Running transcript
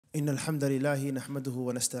إن الحمد لله نحمده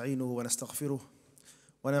ونستعينه ونستغفره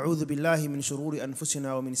ونعوذ بالله من شرور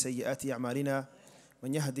أنفسنا ومن سيئات أعمالنا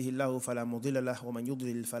من يهده الله فلا مضل له ومن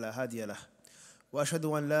يضلل فلا هادي له وأشهد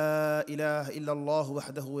أن لا إله إلا الله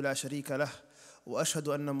وحده لا شريك له وأشهد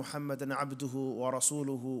أن محمدا عبده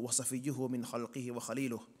ورسوله وصفيه من خلقه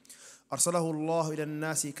وخليله أرسله الله إلى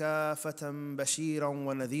الناس كافة بشيرا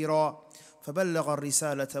ونذيرا فبلغ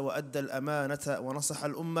الرسالة وأدى الأمانة ونصح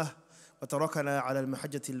الأمة وتركنا على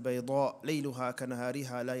المحجة البيضاء ليلها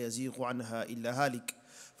كنهارها لا يزيغ عنها إلا هالك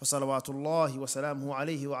فصلوات الله وسلامه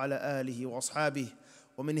عليه وعلى آله وأصحابه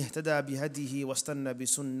ومن اهتدى بهديه واستنى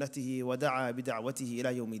بسنته ودعا بدعوته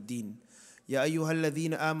إلى يوم الدين يا أيها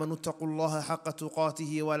الذين آمنوا اتقوا الله حق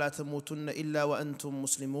تقاته ولا تموتن إلا وأنتم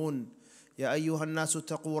مسلمون يا أيها الناس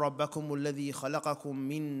اتقوا ربكم الذي خلقكم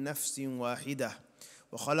من نفس واحدة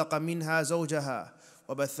وخلق منها زوجها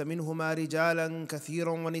وبث منهما رجالا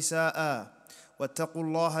كثيرا ونساء واتقوا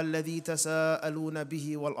الله الذي تساءلون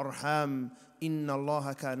به والأرحام إن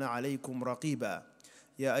الله كان عليكم رقيبا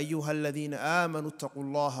يا أيها الذين آمنوا اتقوا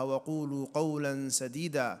الله وقولوا قولا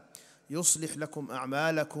سديدا يصلح لكم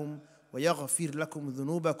أعمالكم ويغفر لكم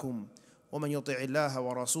ذنوبكم ومن يطع الله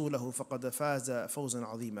ورسوله فقد فاز فوزا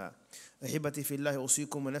عظيما أحبتي في الله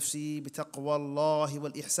أوصيكم ونفسي بتقوى الله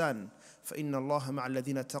والإحسان فإن الله مع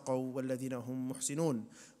الذين اتقوا والذين هم محسنون.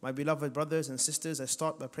 My beloved brothers and sisters, I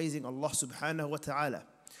start by praising Allah subhanahu wa ta'ala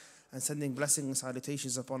and sending blessings and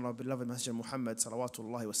salutations upon our beloved Masjid Muhammad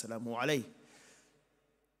salawatullahi wa salamu alayhi.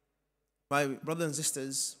 My brothers and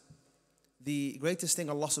sisters, the greatest thing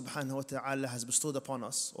Allah subhanahu wa ta'ala has bestowed upon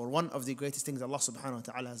us, or one of the greatest things Allah subhanahu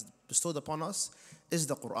wa ta'ala has bestowed upon us, is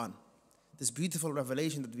the Qur'an. This beautiful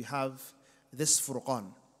revelation that we have, this Furqan.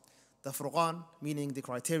 The Furqan meaning the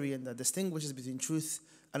criterion that distinguishes between truth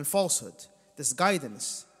and falsehood. This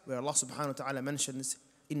guidance where Allah subhanahu wa ta'ala mentions,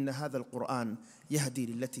 إِنَّ هَذَا الْقُرْآنِ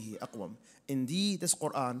يَهْدِي لِلَّتِهِ أَقْوَمُ. Indeed, this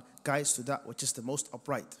Qur'an guides to that which is the most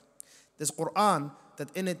upright. This Qur'an,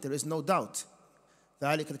 that in it there is no doubt.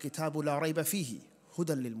 ذَلِكَ الْكِتَابُ لَا رَيْبَ فِيهِ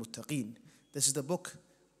هُدًى لِلْمُتَّقِينَ. This is the book,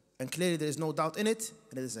 and clearly there is no doubt in it,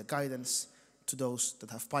 and it is a guidance to those that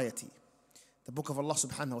have piety. The book of Allah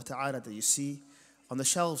subhanahu wa ta'ala that you see on the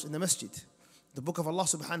shelves in the masjid. The book of Allah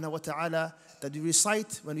subhanahu wa ta'ala that we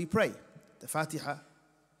recite when we pray. The Fatiha,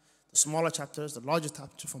 the smaller chapters, the larger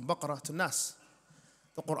chapters from Baqarah to Nas.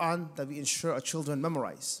 The Qur'an that we ensure our children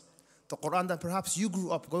memorize. The Qur'an that perhaps you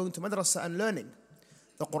grew up going to madrasa and learning.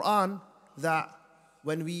 The Qur'an that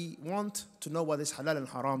when we want to know what is halal and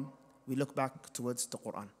haram, we look back towards the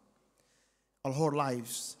Qur'an. Our whole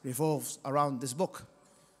lives revolves around this book.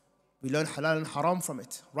 We learn halal and haram from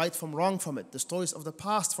it, right from wrong from it, the stories of the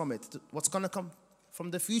past from it, what's going to come from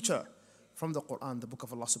the future from the Qur'an, the book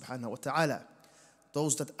of Allah subhanahu wa ta'ala.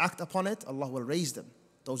 Those that act upon it, Allah will raise them.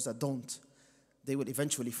 Those that don't, they will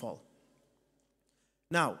eventually fall.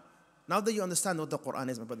 Now that you understand what the Qur'an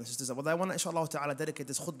is, my brothers and sisters, what I want to inshallah ta'ala dedicate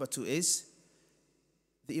this khutbah to is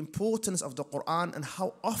the importance of the Qur'an and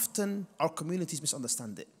how often our communities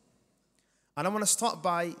misunderstand it. And I want to start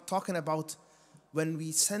by talking about when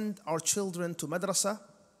we send our children to madrasa,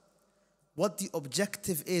 what the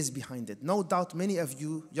objective is behind it. No doubt many of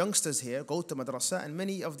you youngsters here go to madrasa, and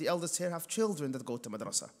many of the elders here have children that go to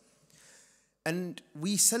madrasa. And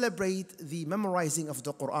we celebrate the memorizing of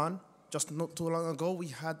the Qur'an. Just not too long ago, we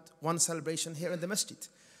had one celebration here in the masjid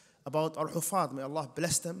about our hufad. May Allah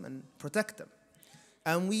bless them and protect them.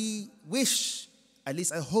 And we wish, at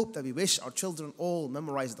least I hope that we wish our children all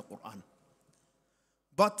memorize the Qur'an.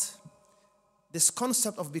 But this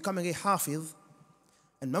concept of becoming a hafiz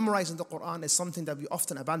and memorizing the Qur'an is something that we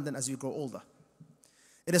often abandon as we grow older.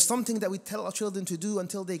 It is something that we tell our children to do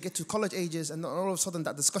until they get to college ages, and all of a sudden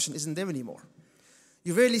that discussion isn't there anymore.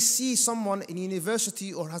 You rarely see someone in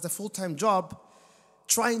university or has a full-time job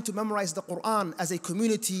trying to memorize the Qur'an. As a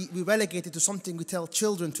community, we relegate it to something we tell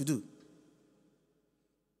children to do.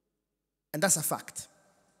 And that's a fact.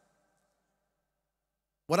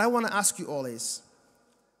 What I want to ask you all is,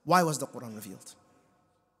 why was the Qur'an revealed?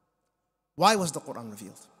 Why was the Qur'an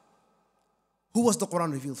revealed? Who was the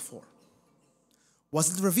Qur'an revealed for?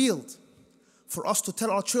 Was it revealed for us to tell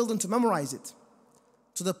our children to memorize it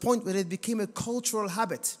to the point where it became a cultural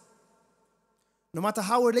habit? No matter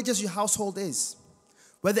how religious your household is,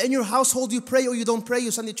 whether in your household you pray or you don't pray, you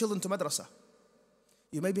send your children to madrasa.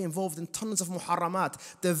 You may be involved in tons of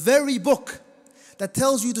muharramat. The very book that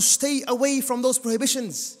tells you to stay away from those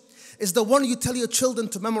prohibitions is the one you tell your children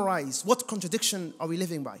to memorize. What contradiction are we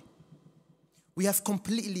living by? We have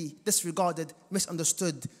completely disregarded,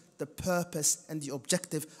 misunderstood the purpose and the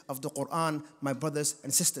objective of the Qur'an, my brothers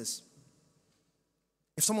and sisters.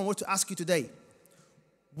 If someone were to ask you today,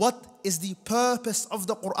 What is the purpose of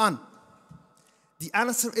the Qur'an? The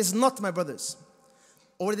answer is not, my brothers,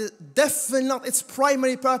 or it is definitely not its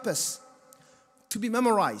primary purpose, to be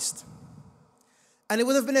memorized. And it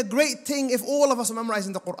would have been a great thing if all of us are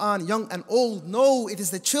memorizing the Qur'an, young and old. No, it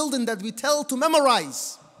is the children that we tell to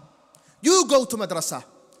memorize. You go to madrasa.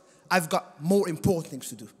 I've got more important things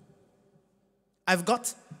to do. I've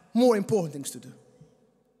got more important things to do.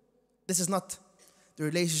 This is not the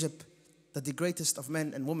relationship that the greatest of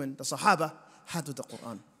men and women, the Sahaba, had with the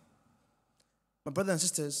Qur'an. My brothers and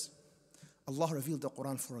sisters, Allah revealed the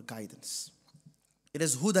Qur'an for a guidance. It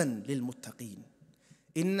is hudan lil muttaqeen.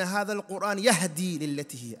 Inna hadha al-Qur'an yahdi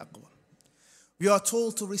lillati hi aqwa. We are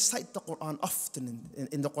told to recite the Qur'an often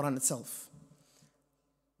in the Qur'an itself.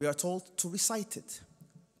 We are told to recite it,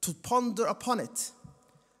 to ponder upon it,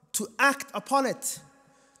 to act upon it,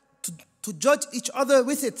 to judge each other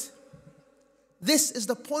with it. This is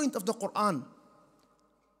the point of the Qur'an.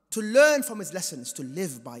 To learn from its lessons, to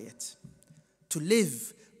live by it, to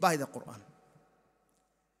live by the Qur'an.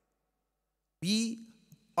 We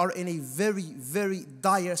are in a very, very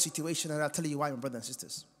dire situation, and I'll tell you why, my brothers and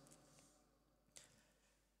sisters.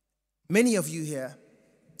 Many of you here,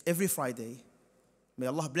 every Friday, may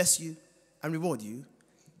Allah bless you and reward you,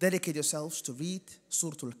 dedicate yourselves to read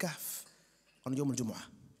Surah Al-Kahf on Yawm al-Jumu'ah.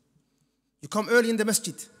 You come early in the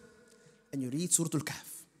Masjid and you read Surah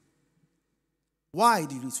Al-Kahf. Why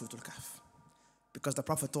do you read Surah Al-Kahf? Because the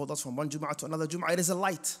Prophet told us from one Jumu'ah to another Jumu'ah, it is a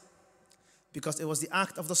light. Because it was the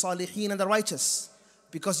act of the Salihin and the righteous.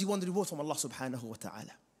 Because you want the reward from Allah subhanahu wa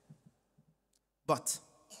ta'ala. But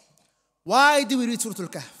why do we read Surah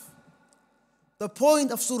Al-Kahf? The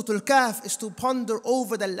point of Surah Al-Kahf is to ponder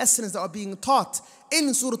over the lessons that are being taught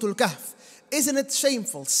in Surah Al-Kahf. Isn't it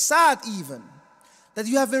shameful, sad even, that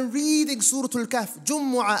you have been reading Surah Al-Kahf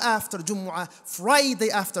Jumu'ah after Jumu'ah, Friday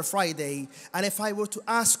after Friday, and if I were to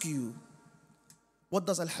ask you, what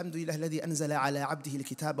does Alhamdulillah alladhi anzala ala abdihi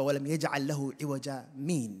al-kitaba wa lam yaj'al lahu iwaja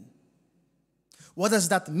mean? What does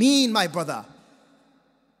that mean, my brother?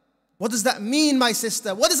 What does that mean, my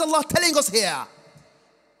sister? What is Allah telling us here?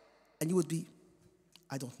 And you would be,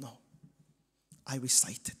 I don't know. I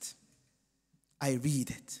recite it. I read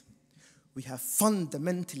it. We have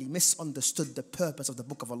fundamentally misunderstood the purpose of the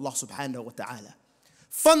book of Allah subhanahu wa ta'ala.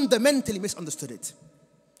 Fundamentally misunderstood it.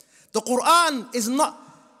 The Qur'an is not,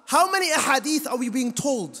 how many ahadith are we being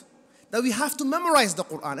told that we have to memorize the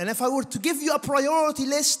Qur'an? And if I were to give you a priority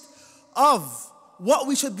list of what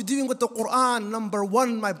we should be doing with the Qur'an, number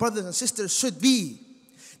one, my brothers and sisters, should be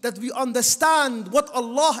that we understand what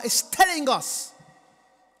Allah is telling us.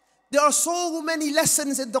 There are so many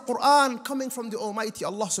lessons in the Qur'an coming from the Almighty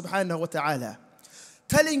Allah subhanahu wa ta'ala.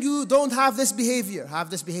 Telling you, don't have this behavior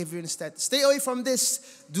instead. Stay away from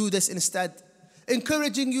this, do this instead.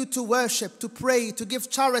 Encouraging you to worship, to pray, to give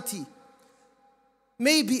charity.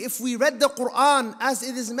 Maybe if we read the Qur'an as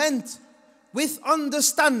it is meant, with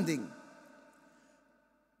understanding,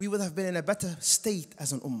 we would have been in a better state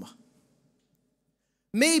as an ummah.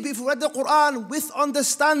 Maybe if we read the Qur'an with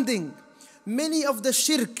understanding, many of the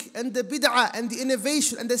shirk and the bid'ah and the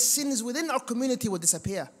innovation and the sins within our community will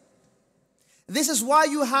disappear. This is why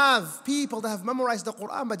you have people that have memorized the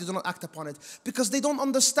Qur'an but they do not act upon it, because they don't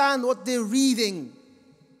understand what they're reading.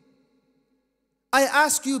 I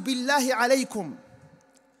ask you, billahi alaykum,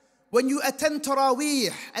 when you attend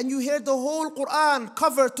Taraweeh and you hear the whole Qur'an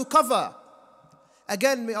cover to cover,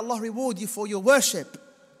 again, may Allah reward you for your worship.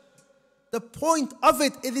 The point of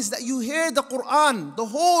it is that you hear the Qur'an, the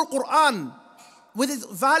whole Qur'an, with its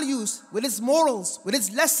values, with its morals, with its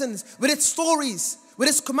lessons, with its stories, with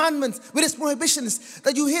its commandments, with its prohibitions,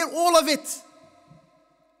 that you hear all of it.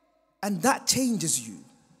 And that changes you.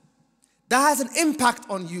 That has an impact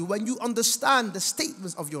on you when you understand the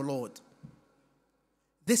statements of your Lord.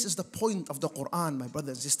 This is the point of the Qur'an, my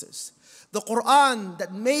brothers and sisters. The Qur'an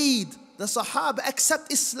that made the Sahaba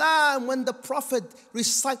accept Islam when the Prophet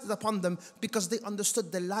recited upon them, because they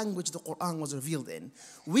understood the language the Qur'an was revealed in.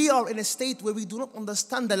 We are in a state where we do not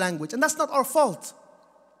understand the language, and that's not our fault.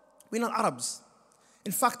 We're not Arabs.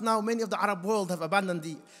 In fact, now many of the Arab world have abandoned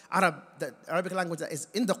the Arabic language that is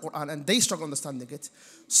in the Qur'an, and they struggle understanding it.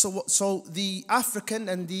 So the African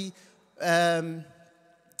and the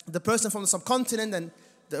person from the subcontinent and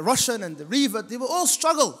the Russian and the Revert, they will all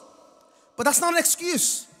struggle. But that's not an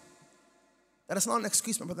excuse. That is not an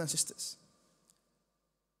excuse, my brothers and sisters.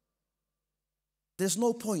 There's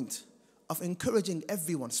no point of encouraging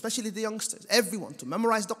everyone, especially the youngsters, everyone, to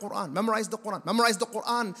memorize the Qur'an, memorize the Qur'an, memorize the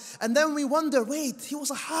Qur'an. And then we wonder, wait, he was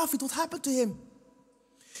a hafid, what happened to him?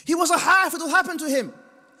 He was a hafid, what happened to him?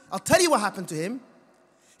 I'll tell you what happened to him.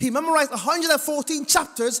 He memorized 114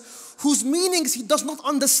 chapters whose meanings he does not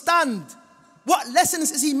understand. What lessons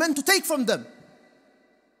is he meant to take from them?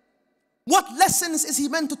 What lessons is he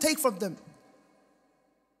meant to take from them?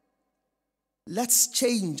 Let's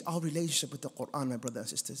change our relationship with the Qur'an, my brothers and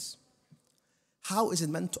sisters. How is it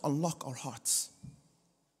meant to unlock our hearts?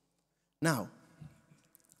 Now,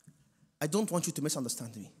 I don't want you to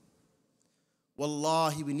misunderstand me.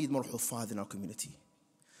 Wallahi, we need more huffaz in our community.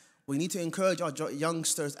 We need to encourage our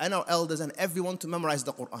youngsters and our elders and everyone to memorize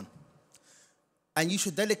the Qur'an. And you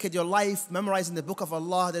should dedicate your life memorizing the book of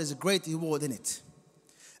Allah. There is a great reward in it.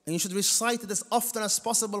 And you should recite it as often as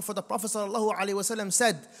possible, for the Prophet ﷺ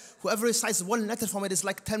said, whoever recites one letter from it is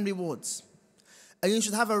like 10 rewards. And you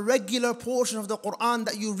should have a regular portion of the Qur'an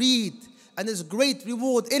that you read, and there's great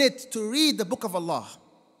reward in it to read the book of Allah.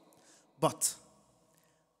 But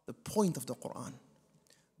the point of the Qur'an,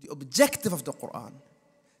 the objective of the Qur'an,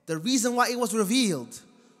 the reason why it was revealed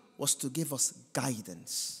was to give us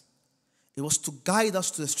guidance. It was to guide us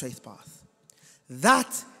to the straight path.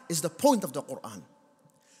 That is the point of the Qur'an.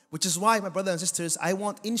 Which is why, my brothers and sisters, I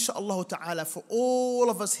want, inshaAllah ta'ala, for all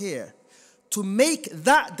of us here to make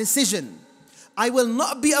that decision. I will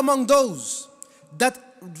not be among those that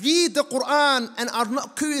read the Qur'an and are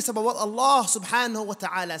not curious about what Allah subhanahu wa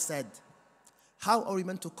ta'ala said. How are we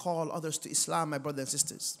meant to call others to Islam, my brothers and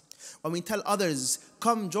sisters? When we tell others,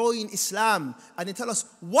 come join Islam, and they tell us,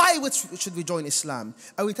 why should we join Islam?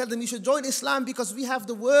 And we tell them, you should join Islam because we have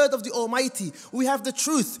the word of the Almighty, we have the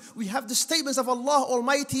truth, we have the statements of Allah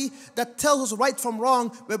Almighty that tells us right from wrong,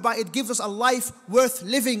 whereby it gives us a life worth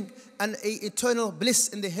living and an eternal bliss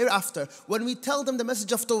in the hereafter. When we tell them the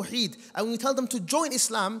message of Tawheed, and we tell them to join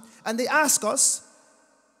Islam, and they ask us,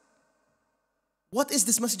 what is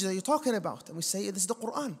this message that you're talking about? And we say, it is the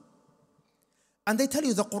Qur'an. And they tell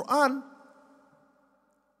you the Qur'an,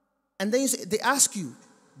 and then they ask you,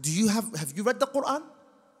 have you read the Qur'an?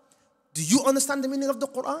 Do you understand the meaning of the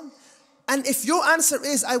Qur'an? And if your answer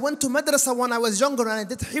is, I went to madrasa when I was younger and I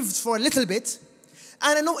did hifz for a little bit,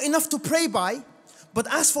 and I know enough to pray by,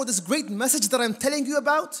 but as for this great message that I'm telling you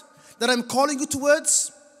about, that I'm calling you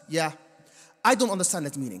towards, yeah, I don't understand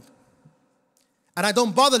that meaning. And I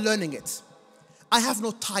don't bother learning it. I have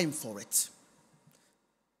no time for it.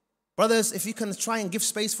 Brothers, if you can try and give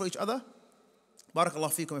space for each other,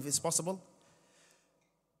 barakallahu feekum, if it's possible.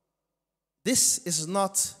 This is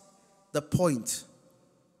not the point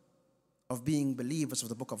of being believers of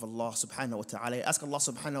the book of Allah subhanahu wa ta'ala. I ask Allah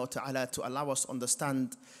subhanahu wa ta'ala to allow us to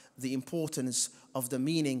understand the importance of the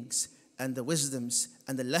meanings and the wisdoms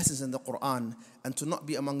and the lessons in the Qur'an, and to not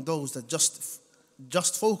be among those that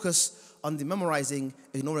just focus on the memorizing,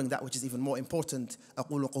 ignoring that which is even more important.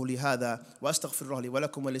 أقول قولي هذا وأستغفر الله لي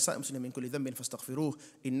ولكم ولسائر المسلمين من كل ذنب فاستغفروه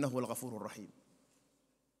إنه هو الغفور الرحيم.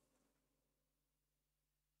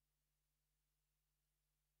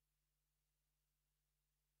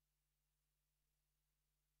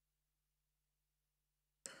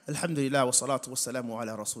 الحمد لله والصلاة والسلام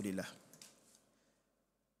على رسول الله.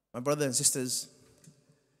 My brothers and sisters,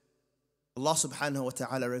 Allah subhanahu wa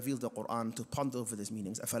ta'ala revealed the Qur'an to ponder over these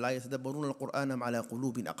meanings. أَفَلَا يَتَدَبَّرُونَ الْقُرْآنَ مَعَلَى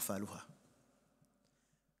قُلُوبٍ أَقْفَالُهَا.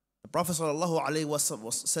 The Prophet sallallahu alayhi wa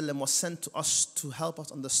sallam was sent to us to help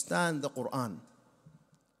us understand the Qur'an.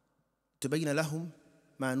 تُبَيْنَ لَهُمْ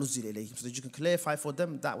مَا نُزِّلَ إِلَيْهِمْ, so that you can clarify for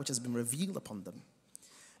them that which has been revealed upon them.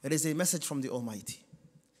 It is a message from the Almighty.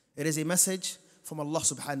 It is a message from Allah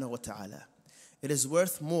subhanahu wa ta'ala. It is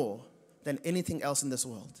worth more than anything else in this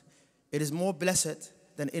world. It is more blessed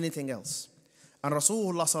than anything else. And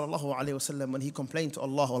Rasulullah sallallahu alayhi wasallam, when he complained to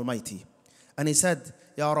Allah Almighty, and he said,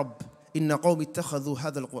 Ya Rabb, inna qawmi ittakhadhu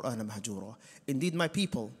hadha al-Qur'ana mahjura. Indeed, my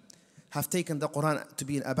people have taken the Qur'an to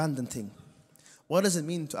be an abandoned thing. What does it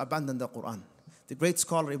mean to abandon the Qur'an? The great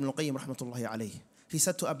scholar Ibn al-Qayyim rahmatullahi alayhi, he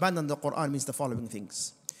said to abandon the Qur'an means the following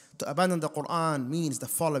things. To abandon the Qur'an means the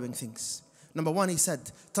following things. Number one, he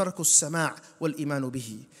said, تَرْكُ السَّمَاعِ وَالْإِيمَانُ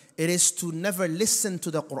بِهِ. It is to never listen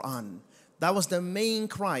to the Qur'an. That was the main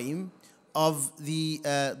crime of the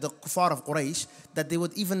kuffar of Quraysh, that they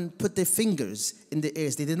would even put their fingers in the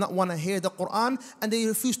ears. They did not want to hear the Qur'an, and they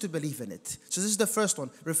refused to believe in it. So this is the first one,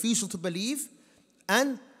 refusal to believe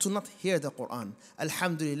and to not hear the Qur'an.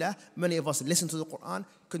 Alhamdulillah, many of us listen to the Qur'an,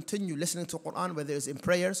 continue listening to the Qur'an, whether it's in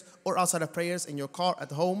prayers or outside of prayers, in your car,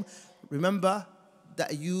 at home. Remember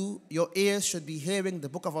that your ears should be hearing the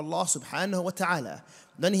book of Allah subhanahu wa ta'ala.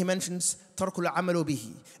 Then he mentions tarkul amalu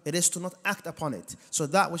bihi. It is to not act upon it. So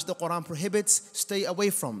that which the Quran prohibits, stay away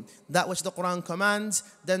from. That which the Quran commands,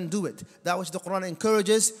 then do it. That which the Quran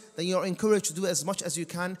encourages, then you are encouraged to do as much as you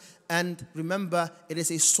can. And remember, it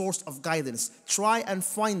is a source of guidance. Try and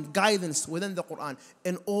find guidance within the Quran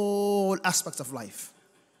in all aspects of life.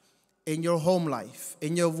 in your home life,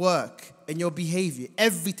 in your work, in your behavior.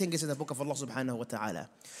 Everything is in the book of Allah subhanahu wa ta'ala.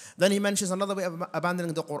 Then he mentions another way of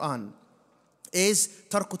abandoning the Qur'an is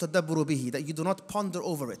tarku tadabburu bihi, that you do not ponder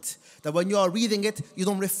over it. That when you are reading it, you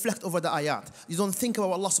don't reflect over the ayat. You don't think about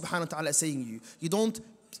what Allah subhanahu wa ta'ala is saying you.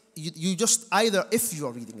 You just either, if you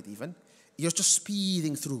are reading it even, you're just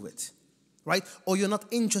speeding through it, right? Or you're not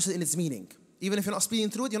interested in its meaning. Even if you're not speeding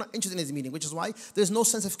through it, you're not interested in its meaning, which is why there's no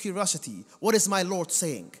sense of curiosity. What is my Lord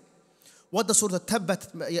saying? What does Surah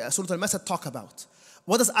Al-Masjid talk about?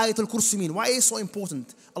 What does Ayatul Kursi mean? Why is it so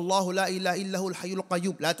important? Allahu la ilaha illahu al-hayyul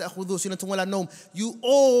qayyum, la ta'khudhuhu sinatun wa la nawm. You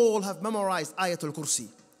all have memorized Ayatul Kursi.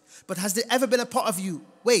 But has there ever been a part of you,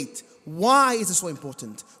 wait, why is it so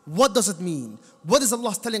important? What does it mean? What is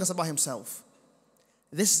Allah telling us about Himself?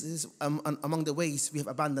 This is among the ways we have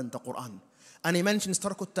abandoned the Qur'an. And he mentions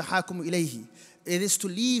tarku tahakum ilayhi. It is to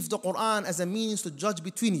leave the Qur'an as a means to judge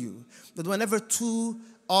between you. That whenever two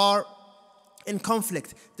are in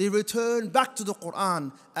conflict, they return back to the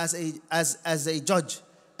Qur'an as a judge,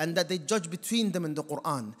 and that they judge between them in the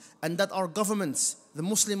Qur'an, and that our governments, the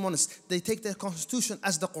Muslim ones, they take their constitution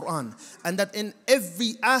as the Qur'an, and that in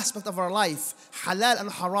every aspect of our life, halal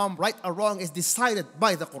and haram, right or wrong, is decided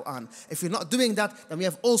by the Qur'an. If we're not doing that, then we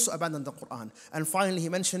have also abandoned the Qur'an. And finally he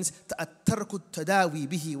mentions tarku tadawi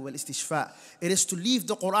bihi wal istishfa. It is to leave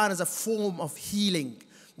the Qur'an as a form of healing.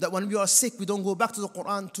 That when we are sick, we don't go back to the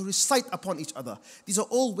Qur'an to recite upon each other. These are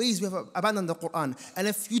all ways we have abandoned the Qur'an. And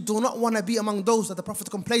if you do not want to be among those that the Prophet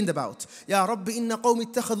complained about, Ya Rabbi inna qawmi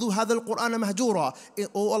ittakhadhu hadha al-Qur'ana mahjura.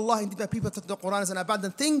 Oh Allah, indeed my people took the Qur'an as an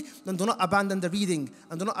abandoned thing, then do not abandon the reading,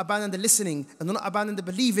 and do not abandon the listening, and do not abandon the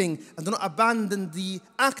believing, and do not abandon the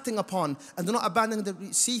acting upon, and do not abandon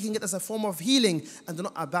the seeking it as a form of healing, and do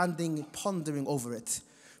not abandon pondering over it.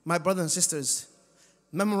 My brothers and sisters,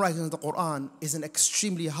 memorizing the Qur'an is an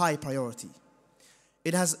extremely high priority.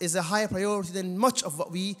 It is a higher priority than much of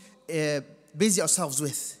what we busy ourselves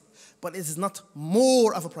with. But it is not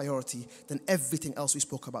more of a priority than everything else we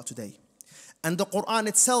spoke about today. And the Qur'an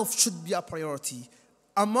itself should be a priority.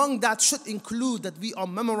 Among that should include that we are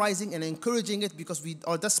memorizing and encouraging it because we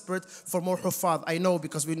are desperate for more huffaz. I know,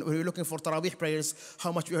 because we're looking for Taraweeh prayers,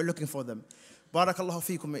 how much we are looking for them. Barakallahu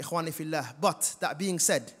feekum, ikhwani fillah. But that being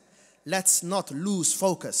said, let's not lose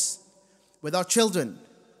focus with our children,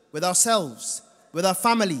 with ourselves, with our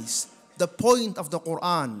families. The point of the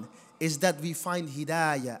Qur'an is that we find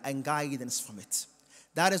hidayah and guidance from it.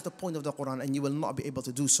 That is the point of the Qur'an, and you will not be able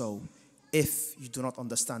to do so if you do not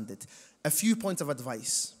understand it. A few points of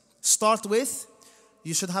advice. Start with,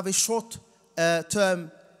 you should have a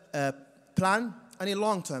short-term plan and a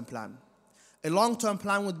long-term plan. A long-term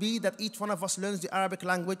plan would be that each one of us learns the Arabic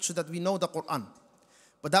language so that we know the Qur'an.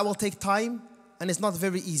 But that will take time, and it's not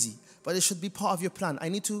very easy. But it should be part of your plan. I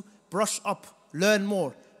need to brush up, learn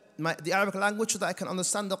more the Arabic language so that I can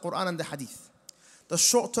understand the Qur'an and the Hadith. The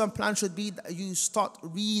short-term plan should be that you start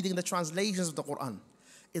reading the translations of the Qur'an.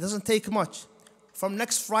 It doesn't take much. From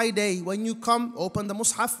next Friday, when you come, open the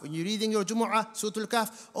Mushaf, when you're reading your Jumu'ah, Surah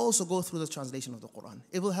Al-Kahf, also go through the translation of the Qur'an.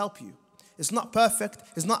 It will help you. It's not perfect,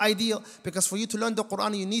 it's not ideal, because for you to learn the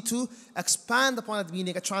Qur'an, you need to expand upon that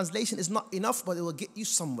meaning. A translation is not enough, but it will get you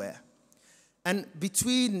somewhere. And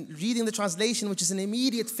between reading the translation, which is an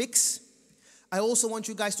immediate fix, I also want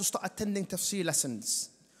you guys to start attending tafsir lessons,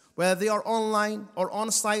 whether they are online or on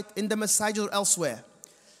site, in the Masjid or elsewhere.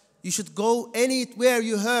 You should go anywhere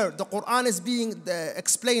you heard the Qur'an is being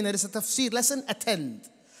explained, there is a tafsir lesson, attend.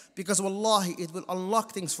 Because wallahi, it will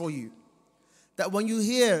unlock things for you. That when you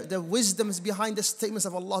hear the wisdoms behind the statements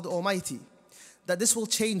of Allah the Almighty, that this will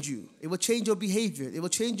change you. It will change your behavior. It will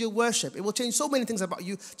change your worship. It will change so many things about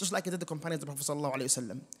you, just like it did the companions of the Prophet sallallahu alaihi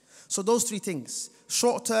wasallam. So those three things.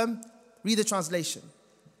 Short term, read the translation.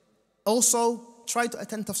 Also, try to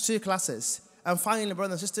attend tafsir classes. And finally,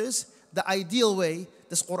 brothers and sisters, the ideal way,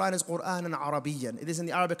 this Qur'an is Qur'an and Arabiyan. It is in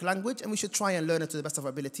the Arabic language, and we should try and learn it to the best of our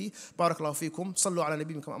ability. Barakallahu feekum. Sallu ala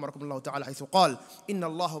nabiyyikum kama amarakum Allah ta'ala haythu qala. Inna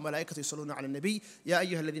Allaha wa malaikatahu yusalluna ala nabiy. Ya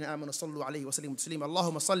ayyuha alladhina amanu sallu alayhi wa sallimu taslima.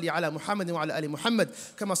 Allahumma salli ala Muhammadin wa ala ali Muhammad.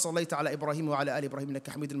 Kama sallaita ala Ibrahim wa ala ali Ibrahim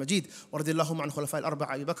innaka Hamidul Majid. Wa radiyallahu an khulafa'i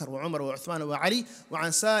al-arba'a Abi Bakr wa Umar wa Uthman wa Ali wa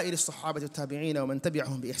an sa'iri as-sahabati wat-tabi'in wa man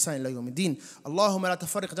tabi'ahum bi ihsan ila yawm ad-din. Allahumma la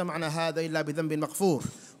tafarriq jam'ana hadha illa bi dhanbin maghfur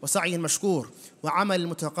wa sa'yin mashkur wa 'amalin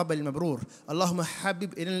mutaqabbal mabrur. Allahumma habib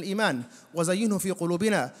ilana al-iman وزينه في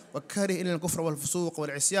قلوبنا وكره إلينا الكفر والفسوق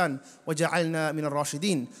والعصيان وجعلنا من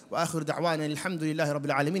الراشدين وآخر دعوانا الحمد لله رب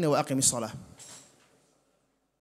العالمين وأقم الصلاة.